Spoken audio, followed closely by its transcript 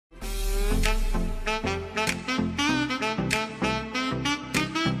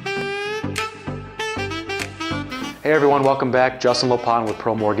Hey everyone, welcome back. Justin Lopon with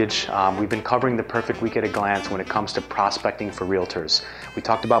Pro Mortgage. We've been covering the perfect week at a glance when it comes to prospecting for realtors. We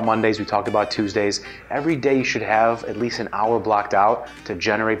talked about Mondays, we talked about Tuesdays. Every day you should have at least an hour blocked out to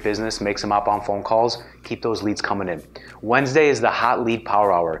generate business, make some outbound phone calls, keep those leads coming in. Wednesday is the hot lead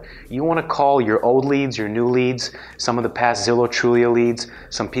power hour. You want to call your old leads, your new leads, some of the past Zillow Trulia leads,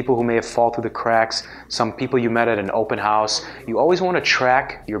 some people who may have fallen through the cracks, some people you met at an open house. You always want to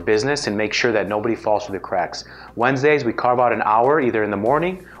track your business and make sure that nobody falls through the cracks. Wednesdays, we carve out an hour either in the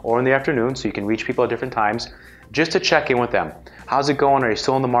morning or in the afternoon so you can reach people at different times just to check in with them. How's it going? Are you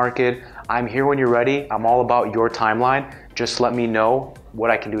still in the market? I'm here when you're ready. I'm all about your timeline. Just let me know what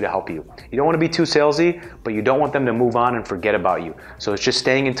I can do to help you. You don't want to be too salesy, but you don't want them to move on and forget about you. So it's just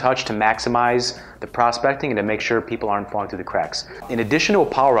staying in touch to maximize the prospecting and to make sure people aren't falling through the cracks. In addition to a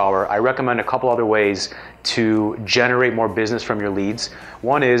power hour, I recommend a couple other ways to generate more business from your leads.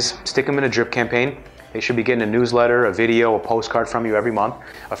 One is stick them in a drip campaign. They should be getting a newsletter, a video, a postcard from you every month,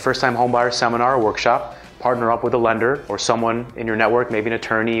 a first-time homebuyer seminar or workshop. Partner up with a lender or someone in your network, maybe an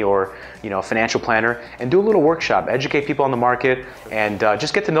attorney or a financial planner, and do a little workshop. Educate people on the market and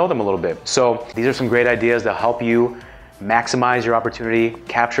just get to know them a little bit. So these are some great ideas that help you maximize your opportunity,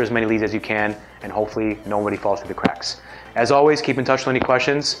 capture as many leads as you can, and hopefully nobody falls through the cracks. As always, keep in touch with any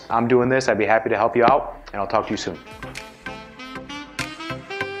questions. I'm doing this. I'd be happy to help you out, and I'll talk to you soon.